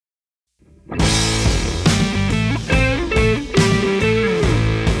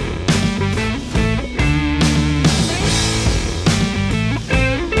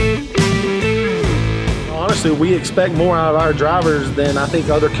obviously we expect more out of our drivers than I think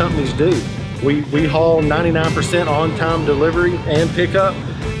other companies do. We haul 99% on-time delivery and pickup,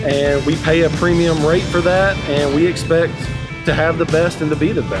 and we pay a premium rate for that, and we expect to have the best and to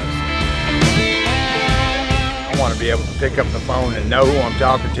be the best. I want to be able to pick up the phone and know who I'm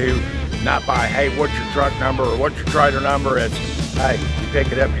talking to, not by, hey, what's your truck number or what's your trailer number? It's, hey, you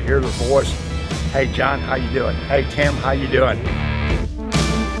pick it up, you hear the voice. Hey, John, how you doing? Hey, Tim, how you doing?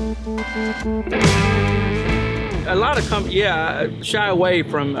 A lot of companies, shy away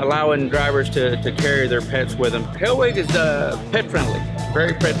from allowing drivers to carry their pets with them. Helwig is pet friendly,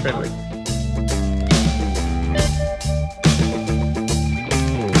 very pet friendly.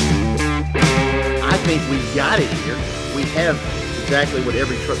 I think we've got it here. We have exactly what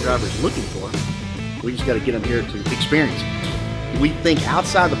every truck driver is looking for. We just got to get them here to experience it. We think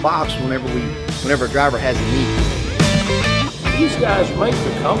outside the box whenever a driver has a need. These guys make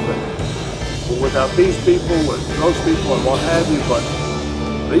the company. Without these people, with those people, and what have you, but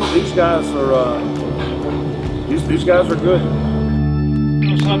these guys are good. You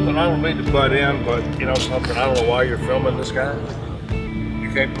know something, I don't mean to butt in, but you know something, I don't know why you're filming this guy.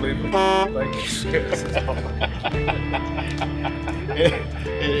 You can't believe it.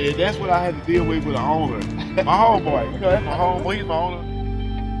 And that's what I had to deal with an owner. My homeboy, you know, that's my homeboy, he's my owner.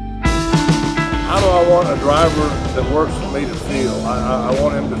 How do I want a driver that works for me to feel? I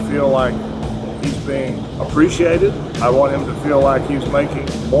want him to feel like he's being appreciated. I want him to feel like he's making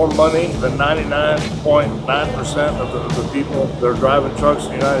more money than 99.9% of the people that are driving trucks in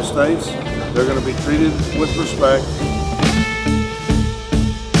the United States. They're going to be treated with respect.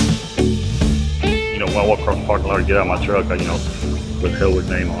 You know, when I walk across the parking lot to get out of my truck, with Helwig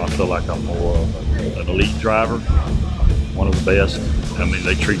name on, I feel like I'm more of an elite driver, one of the best. I mean,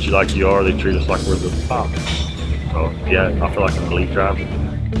 they treat you like you are. They treat us like we're the top. So, yeah, I feel like I'm an elite driver.